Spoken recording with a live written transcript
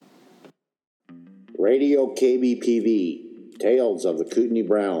Radio KBPV, Tales of the Kootenai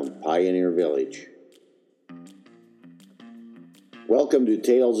Brown Pioneer Village. Welcome to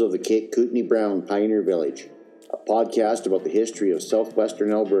Tales of the Kootenai Brown Pioneer Village, a podcast about the history of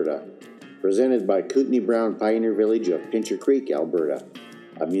southwestern Alberta, presented by Kootenai Brown Pioneer Village of Pincher Creek, Alberta,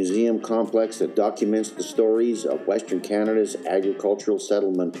 a museum complex that documents the stories of Western Canada's agricultural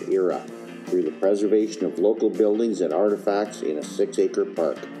settlement era through the preservation of local buildings and artifacts in a 6-acre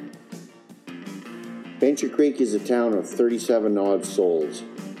park. Pincher Creek is a town of 37 odd souls.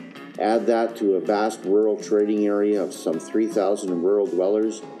 Add that to a vast rural trading area of some 3,000 rural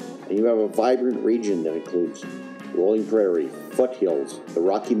dwellers, and you have a vibrant region that includes rolling prairie, foothills, the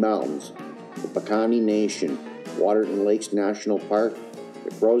Rocky Mountains, the Piikani Nation, Waterton Lakes National Park,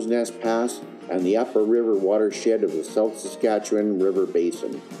 the Crow's Nest Pass, and the upper river watershed of the South Saskatchewan River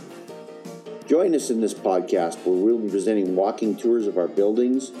Basin. Join us in this podcast where we'll be presenting walking tours of our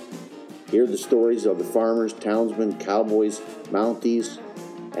buildings, hear the stories of the farmers, townsmen, cowboys, Mounties,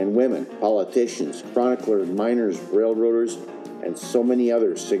 and women, politicians, chroniclers, miners, railroaders, and so many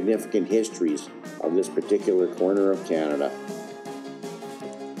other significant histories of this particular corner of Canada.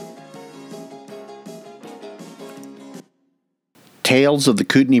 Tales of the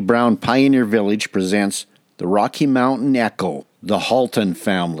Kootenai Brown Pioneer Village presents the Rocky Mountain Echo, the Halton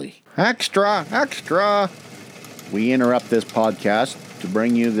family. Extra, extra! We interrupt this podcast to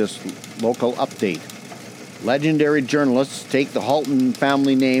bring you this local update. Legendary journalists take the Halton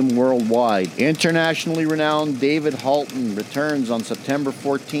family name worldwide. Internationally renowned David Halton returns on September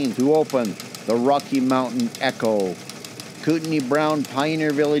 14th to open the Rocky Mountain Echo, Kootenai Brown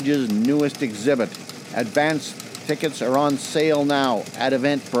Pioneer Village's newest exhibit. Advanced tickets are on sale now at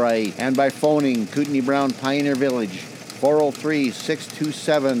Eventbrite and by phoning Kootenai Brown Pioneer Village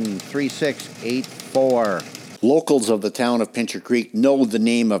 403-627-3684. Locals of the town of Pincher Creek know the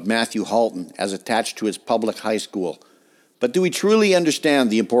name of Matthew Halton as attached to his public high school. But do we truly understand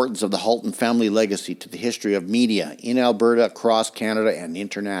the importance of the Halton family legacy to the history of media in Alberta, across Canada, and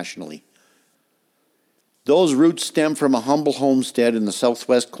internationally? Those roots stem from a humble homestead in the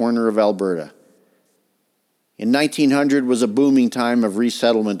southwest corner of Alberta. In 1900 was a booming time of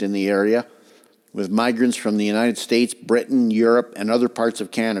resettlement in the area, with migrants from the United States, Britain, Europe, and other parts of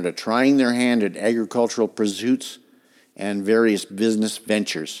Canada trying their hand at agricultural pursuits and various business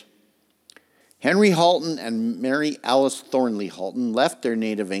ventures. Henry Halton and Mary Alice Thornley Halton left their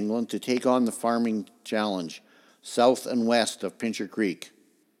native England to take on the farming challenge south and west of Pincher Creek.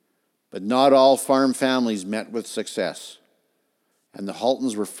 But not all farm families met with success, and the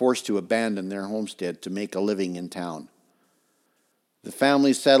Haltons were forced to abandon their homestead to make a living in town. The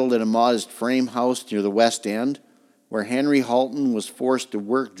family settled in a modest frame house near the West End, where Henry Halton was forced to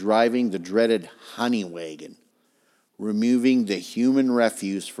work driving the dreaded honey wagon, removing the human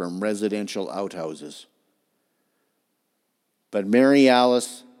refuse from residential outhouses. But Mary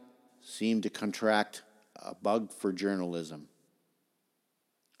Alice seemed to contract a bug for journalism.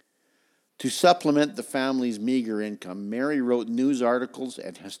 To supplement the family's meager income, Mary wrote news articles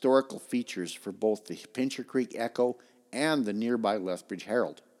and historical features for both the Pincher Creek Echo and the nearby Lethbridge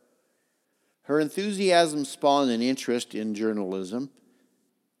Herald. Her enthusiasm spawned an interest in journalism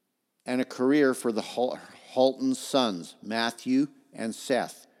and a career for the Halton sons, Matthew and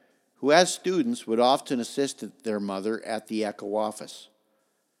Seth, who as students would often assist their mother at the Echo office.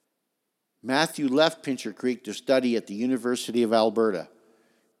 Matthew left Pincher Creek to study at the University of Alberta,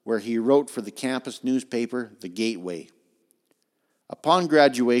 where he wrote for the campus newspaper, The Gateway. Upon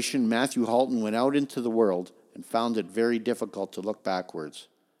graduation, Matthew Halton went out into the world and found it very difficult to look backwards,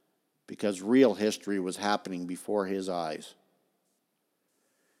 because real history was happening before his eyes.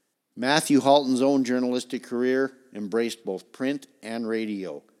 Matthew Halton's own journalistic career embraced both print and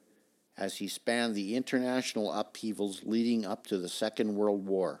radio, as he spanned the international upheavals leading up to the Second World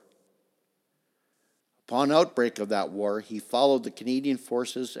War. Upon outbreak of that war, he followed the Canadian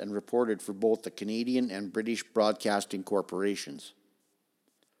forces and reported for both the Canadian and British broadcasting corporations.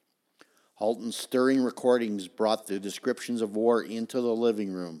 Halton's stirring recordings brought the descriptions of war into the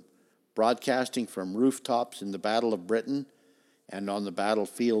living room, broadcasting from rooftops in the Battle of Britain and on the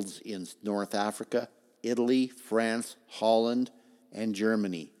battlefields in North Africa, Italy, France, Holland, and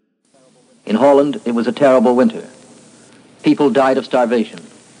Germany. In Holland, it was a terrible winter. People died of starvation,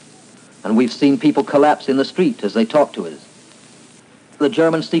 and we've seen people collapse in the street as they talked to us. The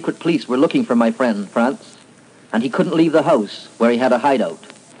German secret police were looking for my friend, Franz, and he couldn't leave the house where he had a hideout.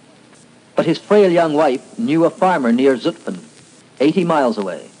 But his frail young wife knew a farmer near Zutphen, 80 miles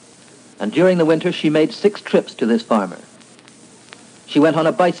away, and during the winter she made 6 trips to this farmer. She went on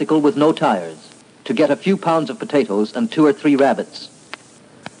a bicycle with no tires to get a few pounds of potatoes and 2 or 3 rabbits.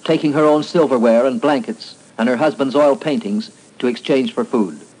 taking her own silverware and blankets and her husband's oil paintings to exchange for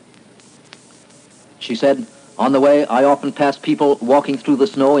food. She said, "On the way, I often passed people walking through the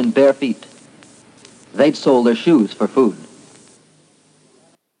snow in bare feet. They'd sold their shoes for food."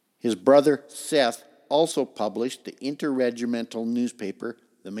 His brother, Seth, also published the interregimental newspaper,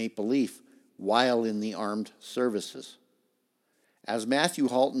 The Maple Leaf, while in the armed services. As Matthew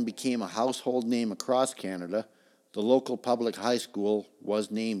Halton became a household name across Canada, the local public high school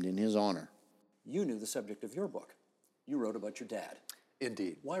was named in his honor. You knew the subject of your book. You wrote about your dad.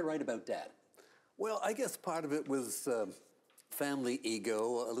 Indeed. Why write about Dad? Well, I guess part of it was family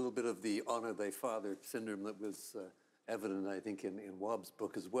ego, a little bit of the honor thy father syndrome that was evident, I think, in Wobb's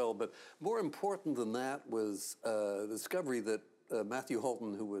book as well. But more important than that was the discovery that Matthew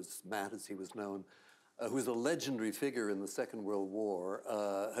Halton, who was Matt as he was known, who was a legendary figure in the Second World War,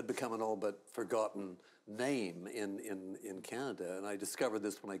 had become an all but forgotten name in Canada. And I discovered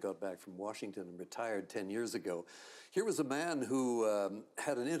this when I got back from Washington and retired 10 years ago. Here was a man who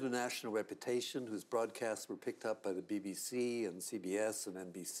had an international reputation, whose broadcasts were picked up by the BBC and CBS and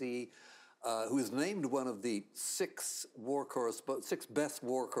NBC, who was named one of the six best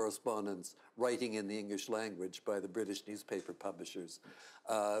war correspondents writing in the English language by the British newspaper publishers,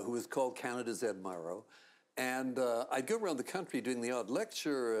 who was called Canada's Ed Murrow. And I'd go around the country doing the odd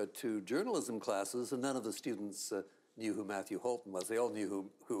lecture to journalism classes, and none of the students knew who Matthew Halton was. They all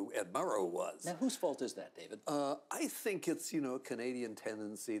knew who Ed Murrow was. Now, whose fault is that, David? I think it's, a Canadian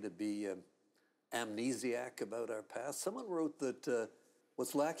tendency to be amnesiac about our past. Someone wrote that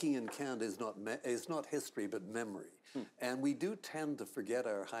what's lacking in Canada is not history, but memory. And we do tend to forget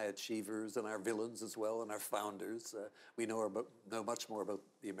our high achievers and our villains as well, and our founders. We know much more about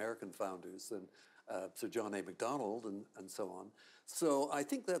the American founders than Sir John A. Macdonald and so on. So I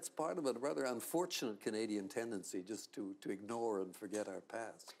think that's part of a rather unfortunate Canadian tendency, just to ignore and forget our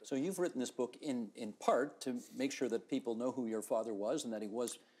past. So you've written this book in part to make sure that people know who your father was and that he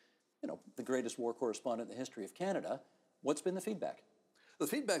was, the greatest war correspondent in the history of Canada. What's been the feedback? The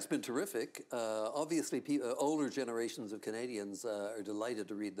feedback's been terrific. Obviously, older generations of Canadians are delighted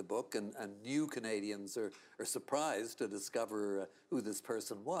to read the book, and new Canadians are surprised to discover who this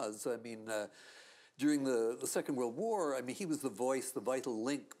person was. I mean, during the Second World War, he was the voice, the vital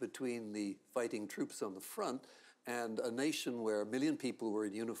link between the fighting troops on the front and a nation where 1 million people were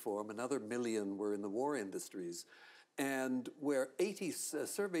in uniform, another 1 million were in the war industries, and where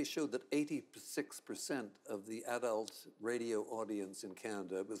surveys showed that 86% of the adult radio audience in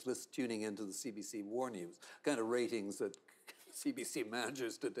Canada was tuning into the CBC War News, kind of ratings that CBC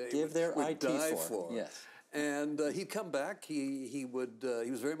managers today would die for. Yes. And he'd come back. He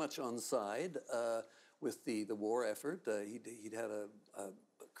was very much on side with the war effort. He'd had a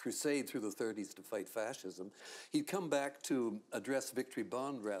crusade through the 30s to fight fascism. He'd come back to address Victory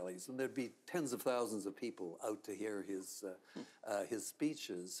Bond rallies, and there'd be tens of thousands of people out to hear his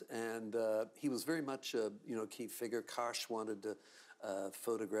speeches. And he was very much a key figure. Karsh wanted to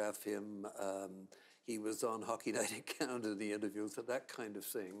photograph him. He was on Hockey Night in Canada in the interviews, that kind of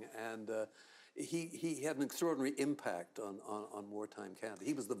thing. And he had an extraordinary impact on wartime Canada.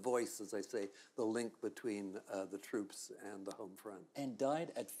 He was the voice, as I say, the link between the troops and the home front. And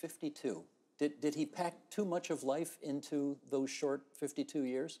died at 52. Did he pack too much of life into those short 52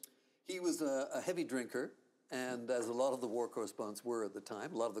 years? He was a heavy drinker, and as a lot of the war correspondents were at the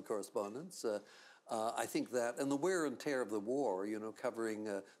time, a lot of the correspondents, I think that, and the wear and tear of the war, covering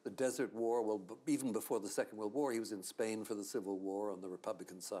the Desert War, well, even before the Second World War, he was in Spain for the Civil War on the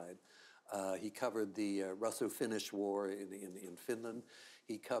Republican side. He covered the Russo-Finnish War in Finland.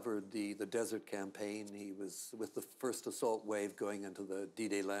 He covered the Desert Campaign. He was with the first assault wave going into the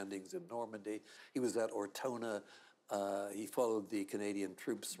D-Day landings in Normandy. He was at Ortona. He followed the Canadian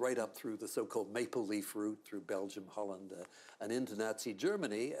troops right up through the so-called Maple Leaf route through Belgium, Holland, and into Nazi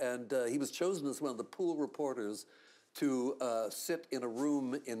Germany. And he was chosen as one of the pool reporters to sit in a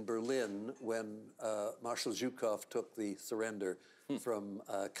room in Berlin when Marshal Zhukov took the surrender from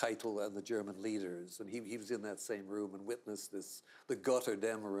Keitel and the German leaders. And he was in that same room and witnessed the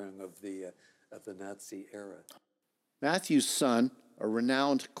Götterdämmerung of the Nazi era. Matthew's son, a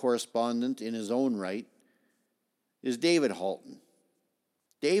renowned correspondent in his own right, is David Halton.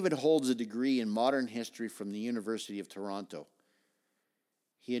 David holds a degree in modern history from the University of Toronto.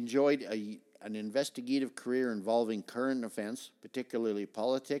 He enjoyed an investigative career involving current events, particularly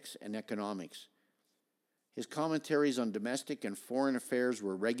politics and economics. His commentaries on domestic and foreign affairs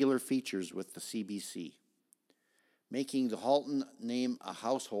were regular features with the CBC, making the Halton name a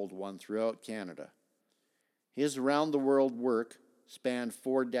household one throughout Canada. His round-the-world work spanned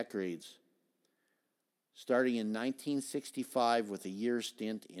 4 decades. starting in 1965 with a year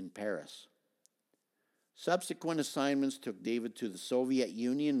stint in Paris. Subsequent assignments took David to the Soviet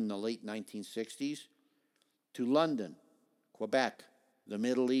Union in the late 1960s, to London, Quebec, the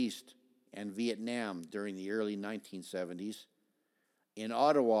Middle East, and Vietnam during the early 1970s, in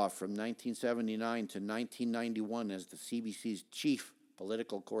Ottawa from 1979 to 1991 as the CBC's chief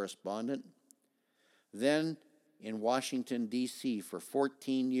political correspondent, then in Washington, D.C. for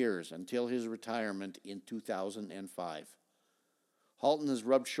 14 years until his retirement in 2005. Halton has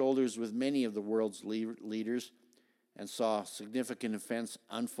rubbed shoulders with many of the world's leaders and saw significant events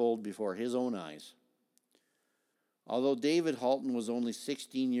unfold before his own eyes. Although David Halton was only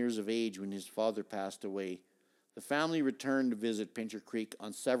 16 years of age when his father passed away, the family returned to visit Pincher Creek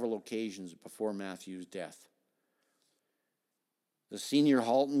on several occasions before Matthew's death. The senior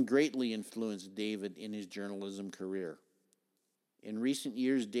Halton greatly influenced David in his journalism career. In recent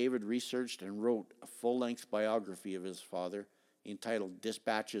years, David researched and wrote a full-length biography of his father entitled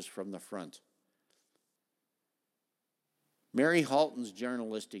Dispatches from the Front. Mary Halton's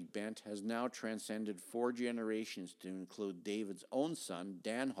journalistic bent has now transcended 4 generations to include David's own son,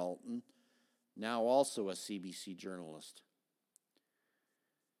 Dan Halton, now also a CBC journalist.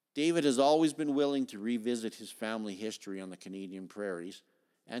 David has always been willing to revisit his family history on the Canadian prairies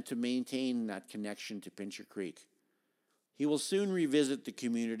and to maintain that connection to Pincher Creek. He will soon revisit the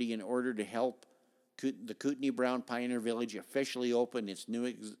community in order to help the Kootenai Brown Pioneer Village officially open its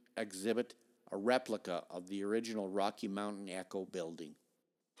new exhibit, a replica of the original Rocky Mountain Echo building.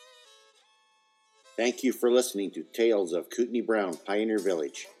 Thank you for listening to Tales of Kootenai Brown Pioneer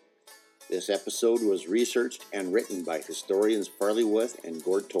Village. This episode was researched and written by historians Farley Wuth and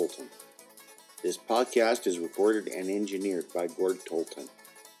Gord Tolton. This podcast is recorded and engineered by Gord Tolton.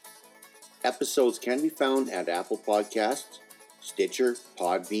 Episodes can be found at Apple Podcasts, Stitcher,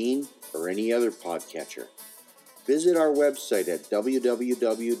 Podbean, or any other podcatcher. Visit our website at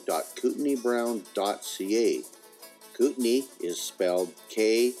www.kootenaibrown.ca. Kootenai is spelled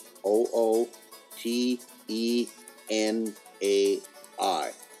Kootenai.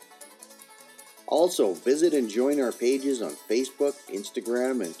 Also, visit and join our pages on Facebook,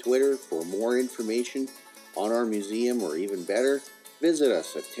 Instagram, and Twitter for more information on our museum, or even better, visit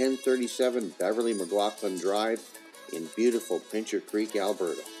us at 1037 Beverly McLaughlin Drive in beautiful Pincher Creek,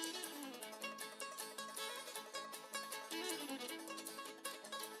 Alberta.